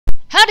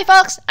Howdy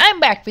folks,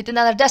 I'm back with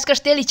another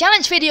Duskers Daily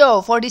challenge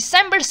video for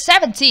December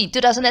 17,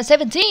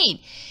 2017.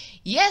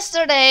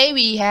 Yesterday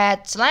we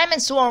had Slime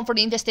and Swarm for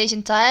the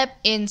infestation type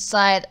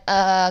inside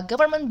a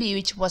government B,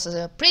 which was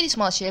a pretty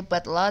small ship,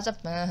 but lots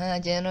of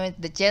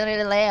the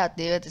generator layout,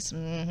 dude, is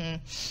a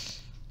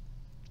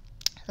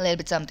little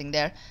bit something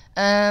there.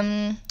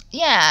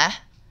 Yeah.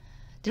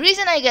 The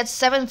reason I got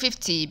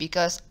 750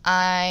 because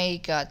I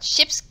got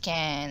ship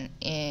scan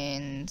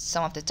in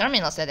some of the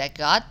terminals that I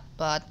got,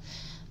 but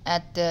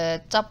at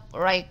the top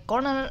right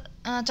corner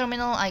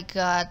terminal I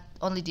got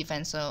only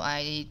defense, so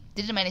I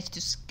didn't manage to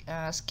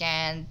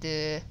scan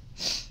the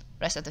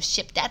rest of the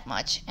ship that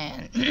much.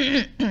 And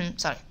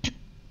sorry,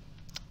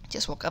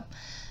 just woke up.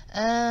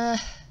 I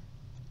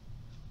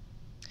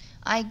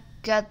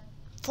got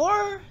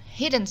 4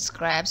 hidden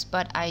scraps,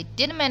 but I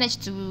didn't manage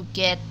to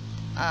get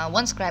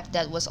one scrap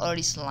that was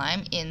already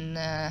slime in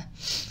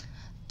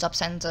top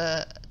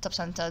center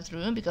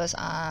room, because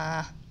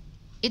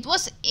it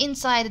was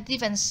inside the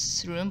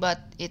defense room,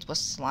 but it was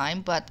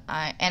slime. But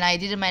I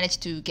didn't manage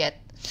to get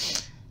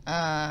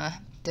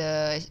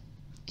the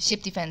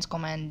ship defense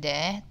command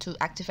there to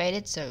activate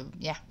it. So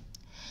yeah.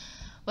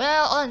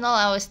 Well, all in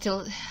all,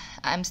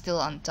 I'm still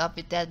on top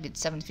with that with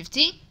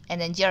 750,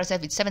 and then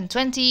GRZ with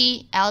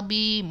 720,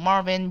 Albi,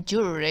 Marvin,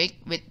 Jurek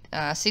with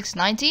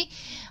 690,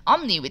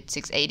 Omni with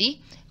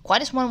 680,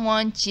 Quadis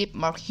 11, Chip,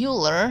 Mark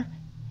Hewler,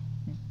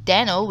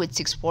 Dano with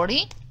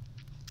 640.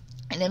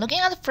 And then looking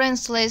at the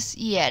friends list,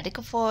 yeah,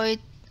 Decovoid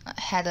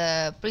had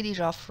a pretty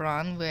rough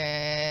run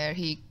where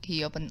he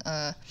opened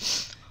a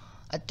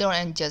door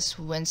and just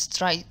went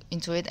straight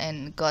into it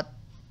and got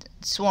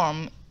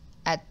Swarm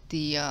at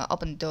the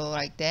open door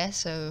right there.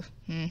 So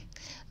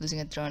losing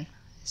a drone,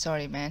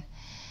 sorry man.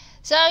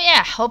 So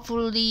yeah,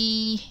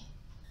 hopefully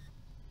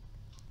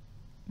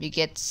we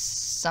get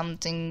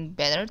something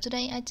better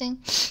today, I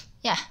think.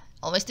 Yeah,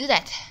 always do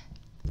that.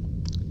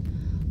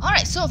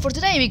 Alright, so for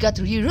today we got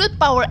reroute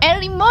power and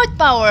remote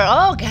power.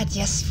 Oh god,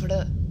 yes, for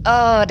the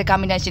the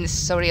combination is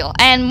so real.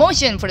 And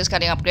motion for the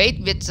scouting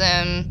upgrade with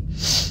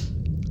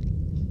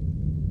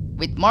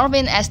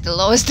Marvin as the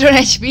lowest drone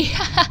HP.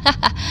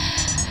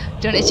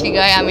 Drone HP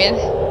guy, I mean.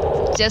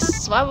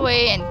 Just swap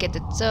away and get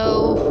the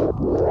tow.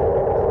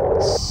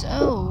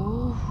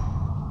 So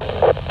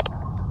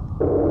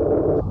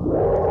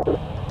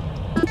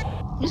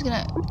I'm just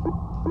gonna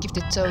give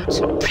the tow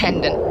to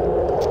Brandon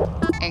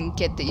and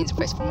get the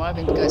interface from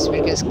Marvin, because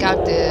we're gonna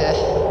scout the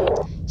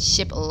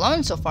ship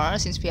alone so far,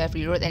 since we have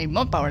reroute and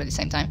remote power at the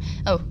same time.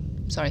 Oh,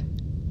 sorry,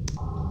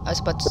 I was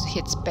about to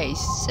hit space,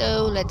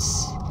 so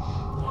let's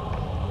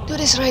do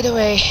this right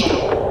away.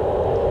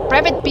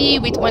 Private B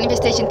with 1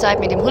 infestation type,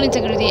 medium hull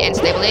integrity and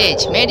stable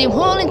age. Medium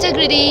hull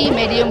integrity,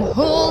 medium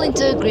hull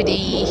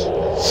integrity.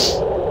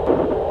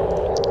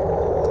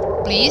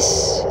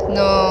 Please,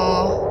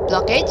 no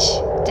blockage.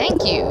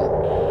 Thank you.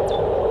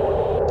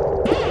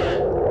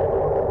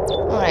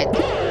 Alright,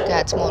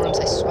 got small rooms,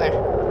 I swear.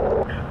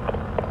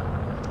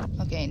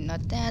 Okay,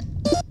 not that.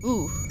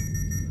 Ooh.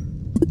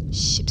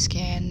 Ship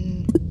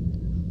scan.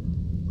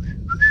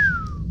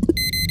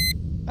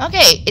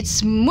 Okay,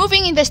 it's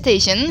moving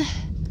infestation,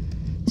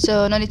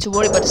 so no need to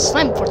worry about the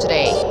slime for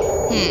today.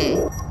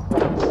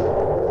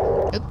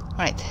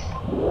 Alright.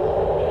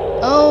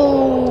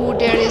 Oh,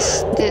 there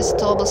is this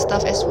towable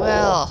stuff as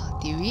well.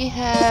 Do we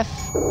have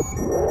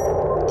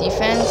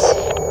defense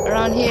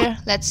around here?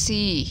 Let's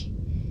see.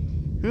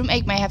 Room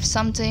 8 may have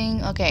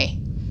something. Okay.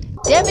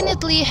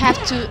 Definitely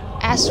have to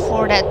ask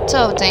for that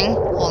tow thing.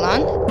 Hold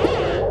on.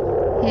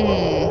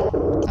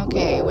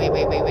 Okay, wait.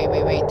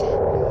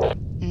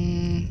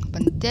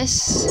 Open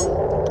this.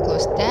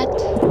 Close that.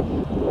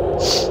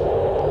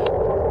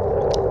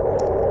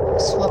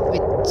 Swap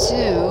with 2.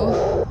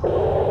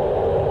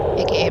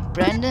 AKA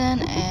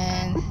Brandon,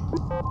 and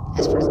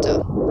ask for the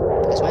tow.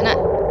 Because why not?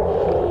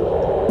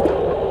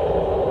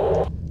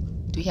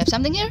 Do we have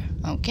something here?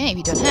 Okay,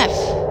 we don't have.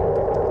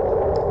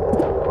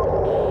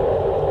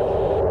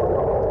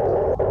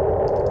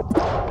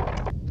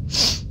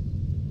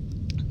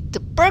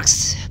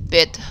 Perks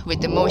bit with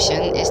the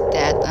motion is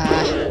that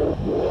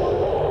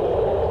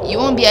you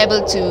won't be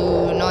able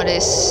to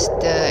notice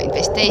the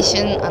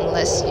infestation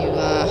unless you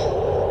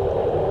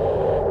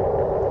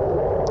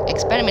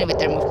experiment with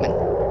their movement.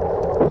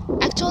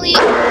 Actually,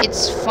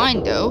 it's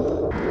fine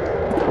though.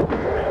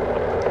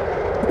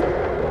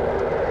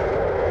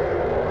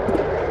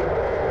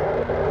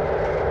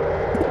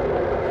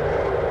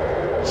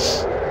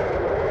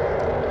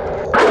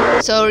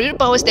 So rear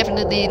power is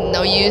definitely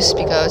no use,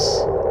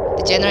 because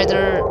the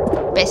generator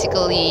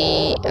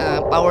basically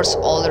powers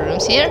all the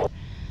rooms here.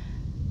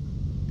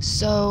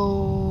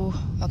 So,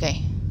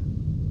 okay.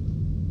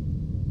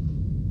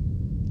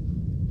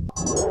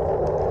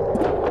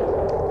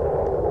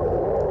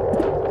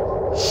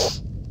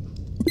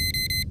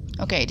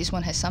 Okay, this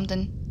one has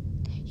something.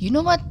 You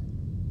know what?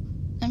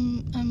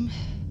 I'm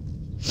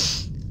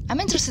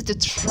interested to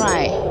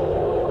try.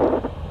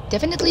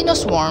 Definitely no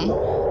swarm.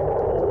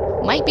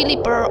 Might be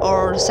leaper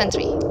or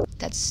sentry.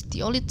 That's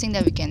the only thing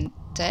that we can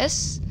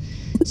test.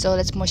 So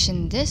let's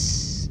motion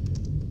this.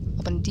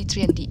 Open open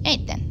D3 and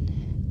D8 then.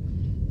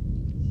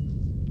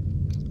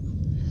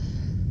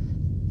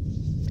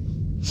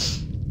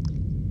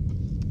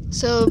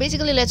 So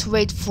basically, let's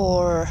wait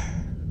for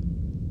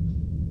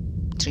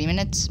 3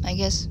 minutes, I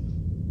guess.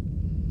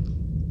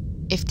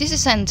 If this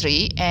is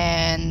sentry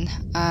and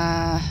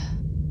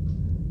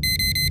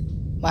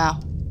wow,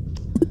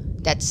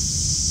 that's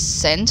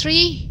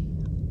sentry,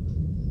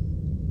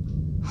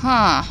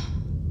 huh?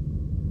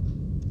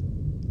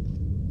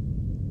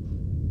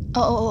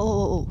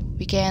 Oh,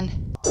 we can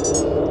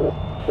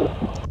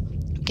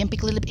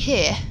pick a little bit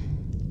here.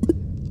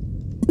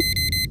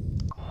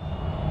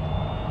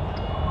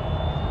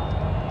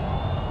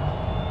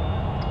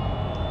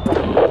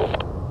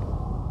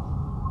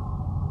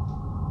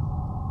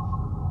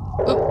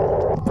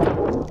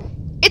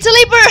 It's a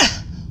leaper!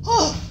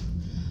 Oh.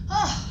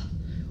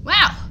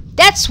 Wow,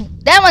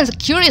 that one's a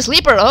curious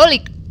leaper.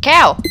 Holy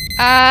cow!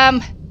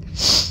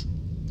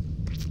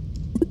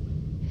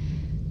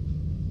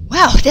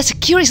 Wow, that's a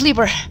curious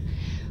leaper.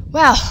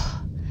 Wow,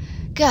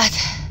 God.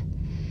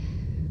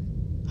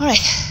 All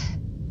right,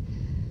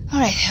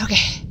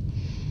 okay.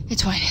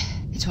 It's fine.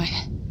 I just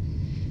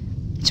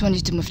want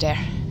you to move there.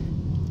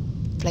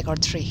 Flag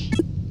R3.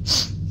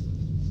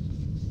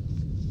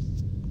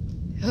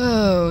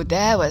 Oh,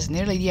 that was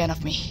nearly the end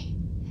of me.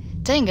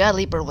 Thank God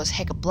Leaper was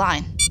hecka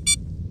blind.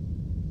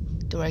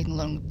 Right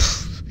along.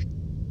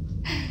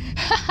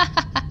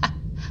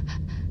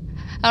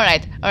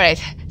 Alright.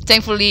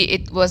 Thankfully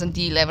it wasn't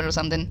the level or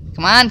something.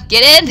 Come on,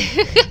 get in!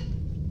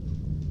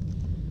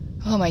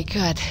 Oh my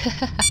god.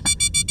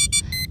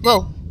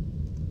 Whoa.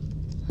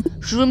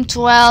 Room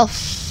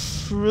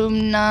 12,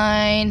 room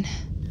 9.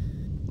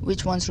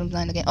 Which one's room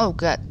 9 again? Oh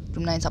god,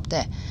 room 9's up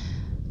there.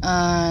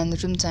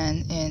 And room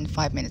 10 in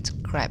 5 minutes.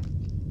 Crap.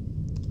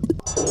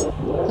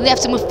 We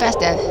have to move fast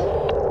then.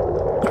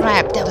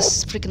 Crap, that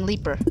was freaking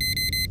Leaper.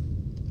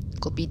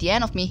 Could be the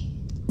end of me.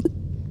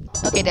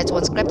 Okay, that's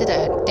one scrap that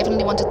I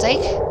definitely want to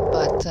take.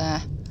 But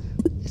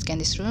let's scan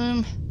this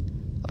room.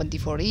 Open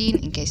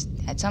D14 in case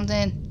it had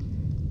something.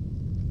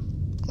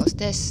 Close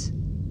this.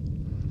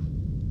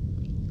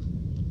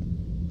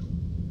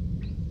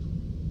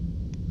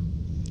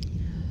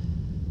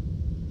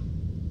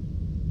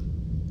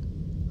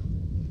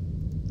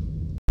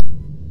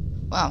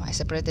 Wow, I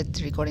separated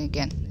the recording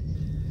again.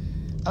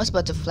 I was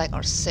about to flag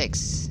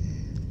R6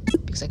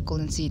 because I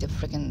couldn't see the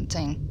freaking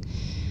thing.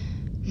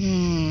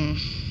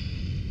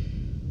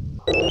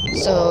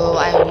 So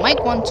I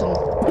might want to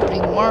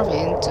bring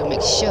Marvin to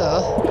make sure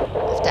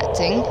of that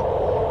thing.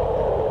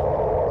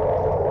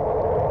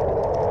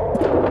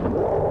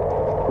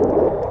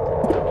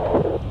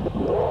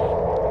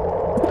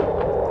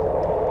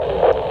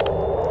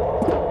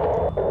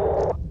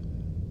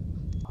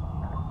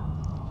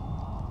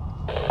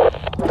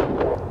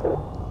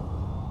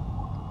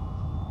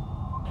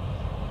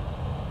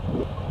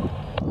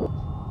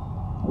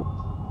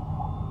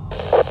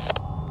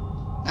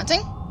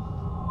 Nothing?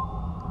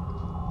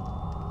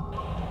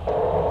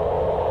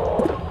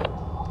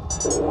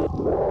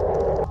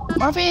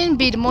 Marvin,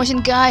 be the motion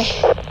guy.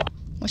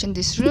 Motion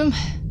this room.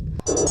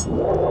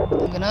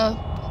 I'm gonna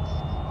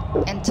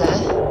enter.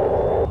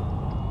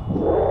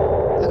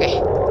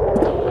 Okay.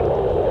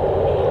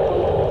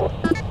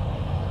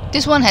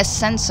 This one has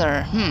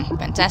sensor.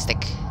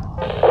 Fantastic.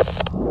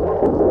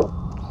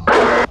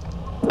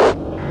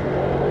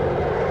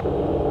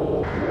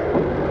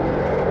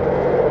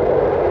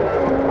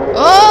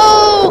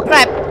 Oh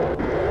crap!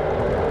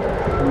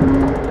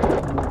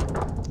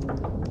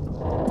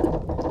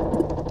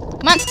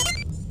 Come on!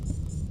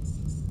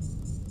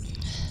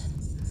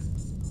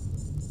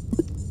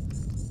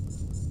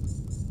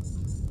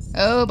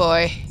 Oh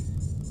boy.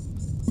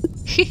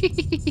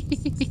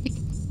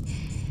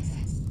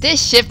 This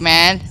ship,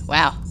 man.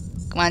 Wow.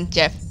 Come on,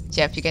 Jeff.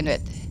 Jeff, you can do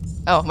it.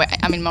 Oh, wait,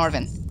 I mean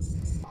Marvin.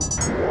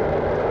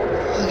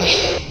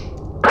 Okay.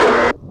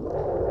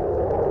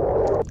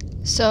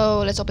 So,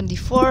 let's open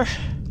D4.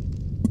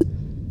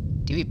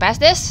 Did we pass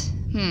this?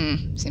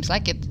 Seems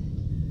like it.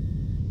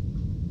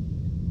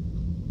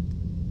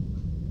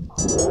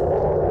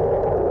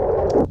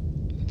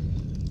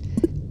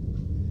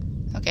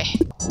 Okay.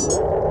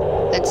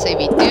 Let's say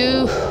we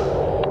do.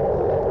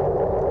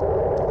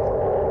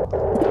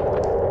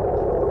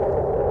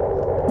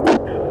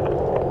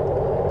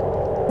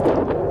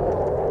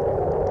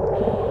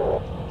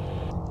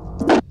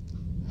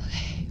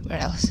 Okay, where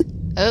else?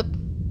 Oh.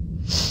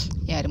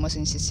 Yeah, the most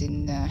is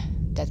in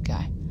that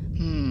guy.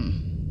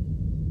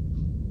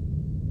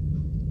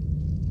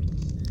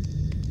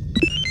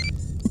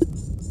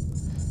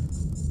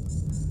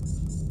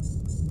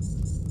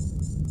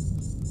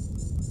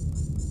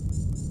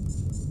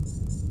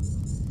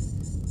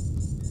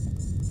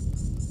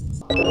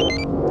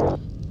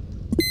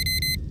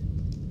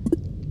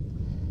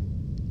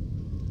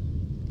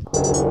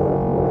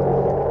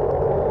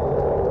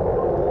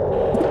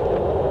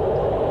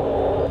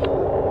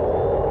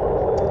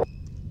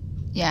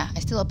 Yeah, I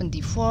still open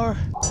D4.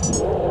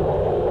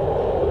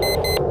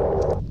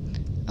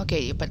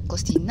 Okay, but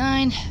close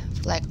D9,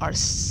 flag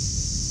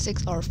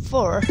R6 or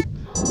 4.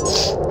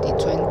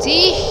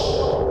 D20.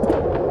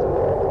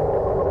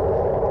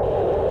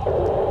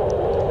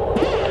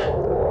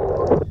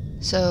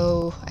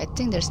 So I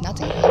think there's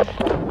nothing here.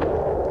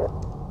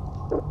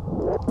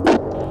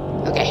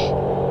 Okay.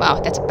 Wow,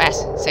 that's a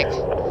pass. Sick.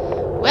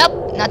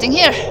 Well, nothing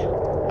here.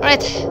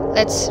 Alright,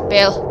 let's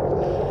bail.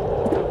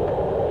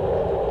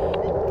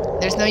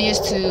 There's no use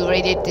to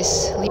radiate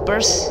these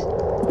leapers.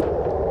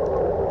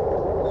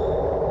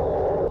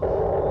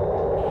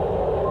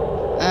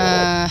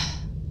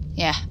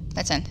 Yeah,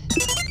 let's end.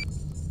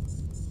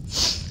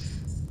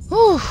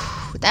 Whew,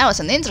 that was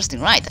an interesting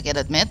ride, I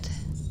gotta admit.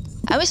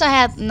 I wish I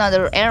had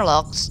another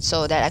airlock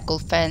so that I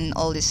could fend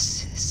all these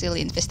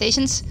silly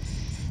infestations.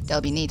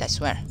 That'll be neat, I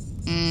swear.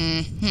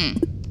 I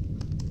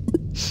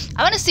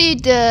wanna see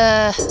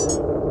the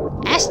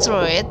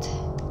asteroid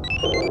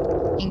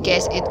in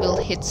case it will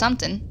hit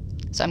something.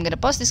 So I'm gonna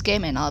pause this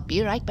game and I'll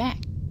be right back.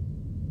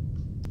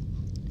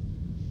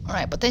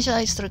 Alright, potential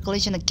asteroid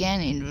collision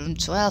again in room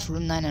 12,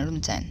 room 9 and room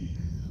 10.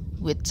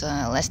 With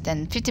less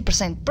than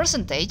 50%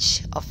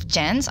 percentage of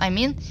chance, I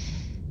mean.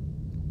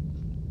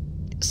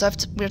 So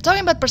if we're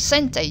talking about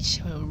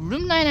percentage,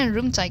 room 9 and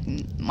room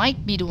 10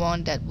 might be the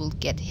one that will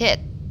get hit.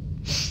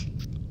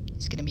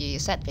 It's gonna be a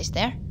sad face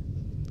there.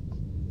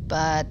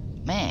 But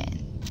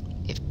man,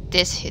 if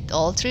this hit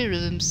all 3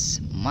 rooms,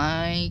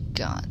 my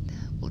god,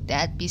 would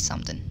that be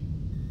something.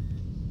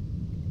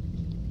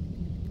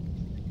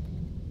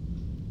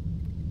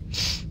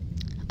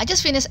 I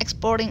just finished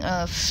exporting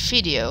a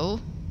video,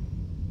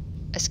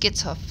 a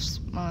sketch of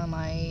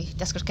my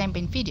Duskers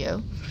campaign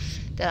video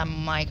that I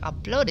might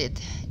upload it,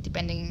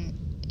 depending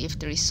if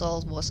the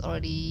result was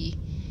already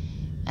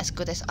as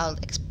good as I'll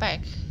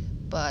expect.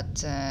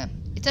 But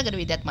it's not gonna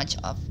be that much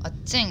of a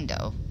thing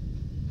though.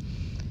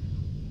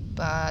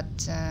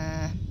 But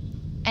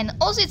and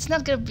also it's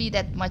not gonna be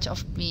that much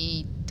of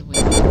me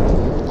doing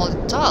all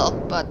the talk,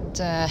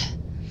 but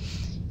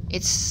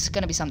it's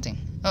gonna be something.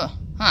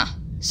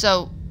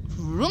 So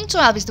room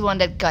 12 is the one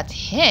that got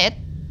hit,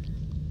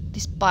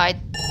 despite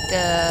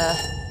the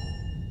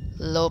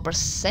low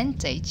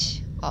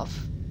percentage of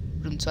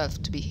room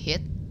 12 to be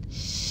hit.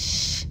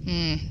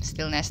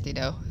 Still nasty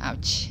though.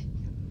 Ouch.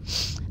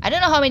 I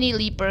don't know how many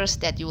leapers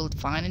that you will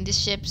find in this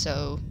ship,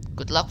 so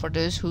good luck for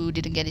those who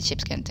didn't get the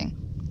ship scan thing.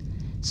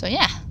 So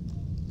yeah,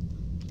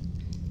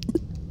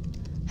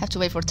 have to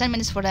wait for 10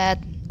 minutes for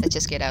that. Let's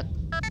just get out.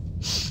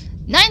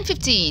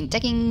 9:15,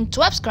 taking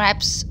 12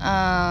 scraps,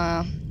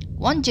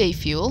 1 J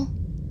fuel,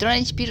 drone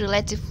HP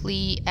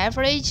relatively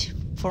average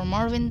for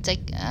Marvin,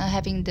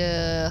 having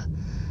the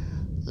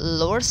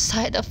lower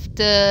side of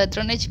the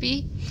drone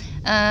HP.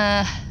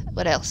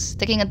 What else?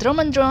 Taking a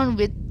drone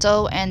with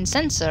tow and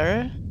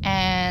sensor,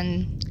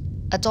 and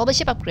a tall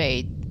ship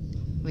upgrade,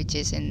 which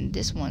is in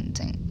this one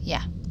thing.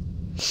 Yeah.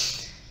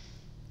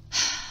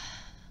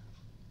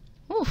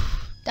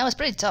 Oof, that was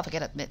pretty tough, I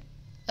gotta admit.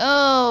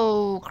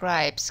 Oh,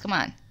 cripes. Come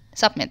on.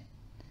 Submit.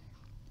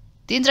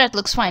 The internet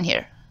looks fine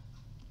here.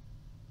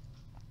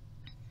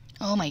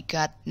 Oh my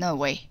god, no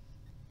way.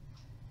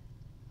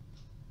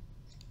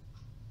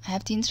 I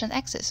have the internet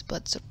access,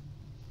 but...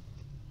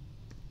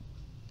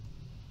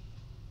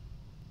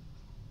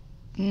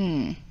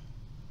 Wonder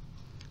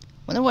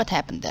what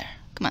happened there.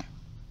 Come on.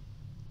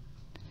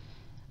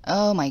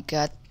 Oh my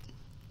god.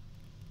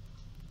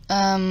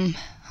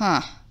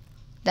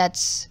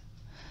 That's...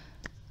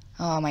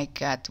 Oh my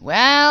god.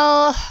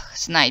 Well,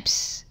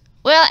 snipes.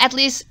 Well, at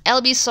least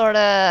LB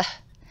sorta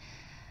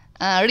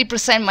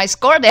represent my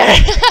score there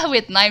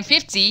with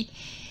 950.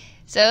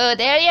 So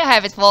there you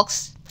have it,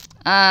 folks.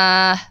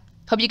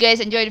 Hope you guys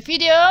enjoyed the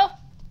video,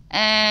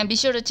 and be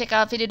sure to check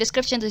out video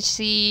description to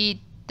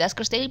see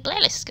Duskers Daily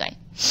playlist guide.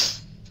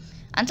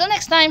 Until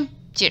next time,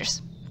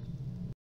 cheers.